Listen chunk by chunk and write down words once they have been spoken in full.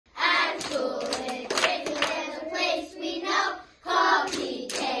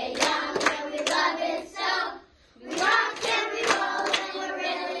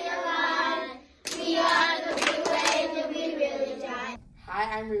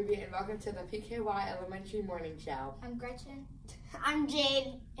Ruby, and welcome to the PKY Elementary Morning Show. I'm Gretchen. I'm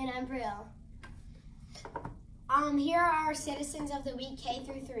Jade. And I'm Brielle. Here are our citizens of the week K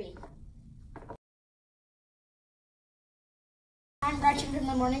through 3. I'm Gretchen from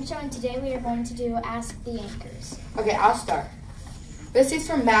the Morning Show, and today we are going to do Ask the Anchors. Okay, I'll start. This is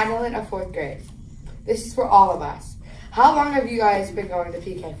from Madeline of 4th grade. This is for all of us. How long have you guys been going to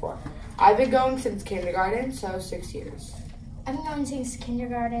PK for? I've been going since kindergarten, so 6 years. I've been going since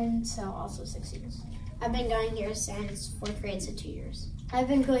kindergarten, so also 6 years. I've been going here since 4th grade, so 2 years. I've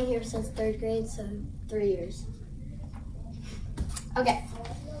been going here since 3rd grade, so 3 years. Okay.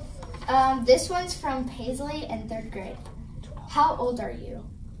 This one's from Paisley in 3rd grade. How old are you?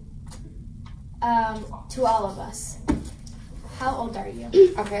 To all of us. How old are you?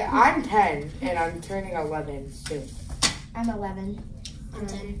 Okay, I'm 10, and I'm turning 11 soon. I'm 11. I'm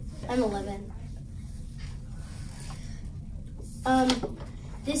 10. I'm 11.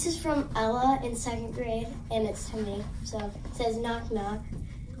 This is from Ella in 2nd grade, and it's to me. So it says, knock, knock.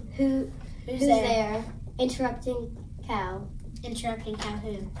 Who's there? Interrupting cow. Interrupting cow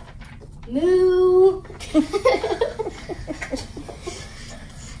who? Moo!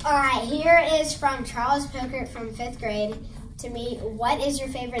 Alright, here is from Charles Pokert from 5th grade. To me, what is your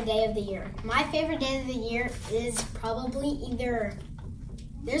favorite day of the year? My favorite day of the year is probably either,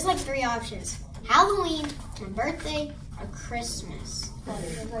 there's like 3 options. Halloween, my birthday, or Christmas.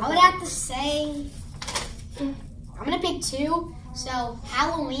 I would have to say, I'm going to pick 2. So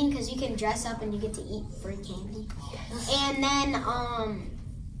Halloween, because you can dress up and you get to eat free candy. And then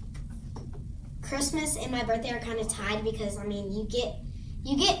Christmas and my birthday are kind of tied because, I mean, you get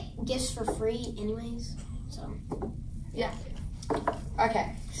gifts for free anyways. So, yeah.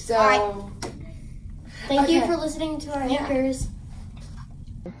 Okay, so... All right. Thank you for listening to our anchors.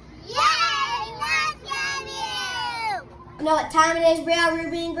 You know what time it is, Brielle,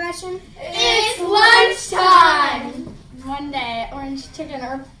 Ruby, and Gretchen? It's lunchtime! One day, orange chicken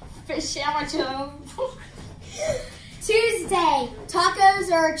or fish sandwiches. Tuesday, tacos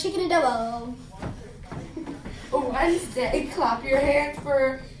or chicken adobo. Wednesday, clap your hands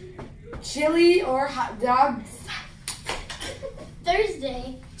for chili or hot dogs.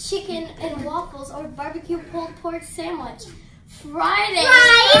 Thursday, chicken and waffles or barbecue pulled pork sandwich. Friday,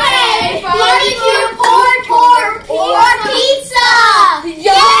 Barbecue pulled pork or pizza.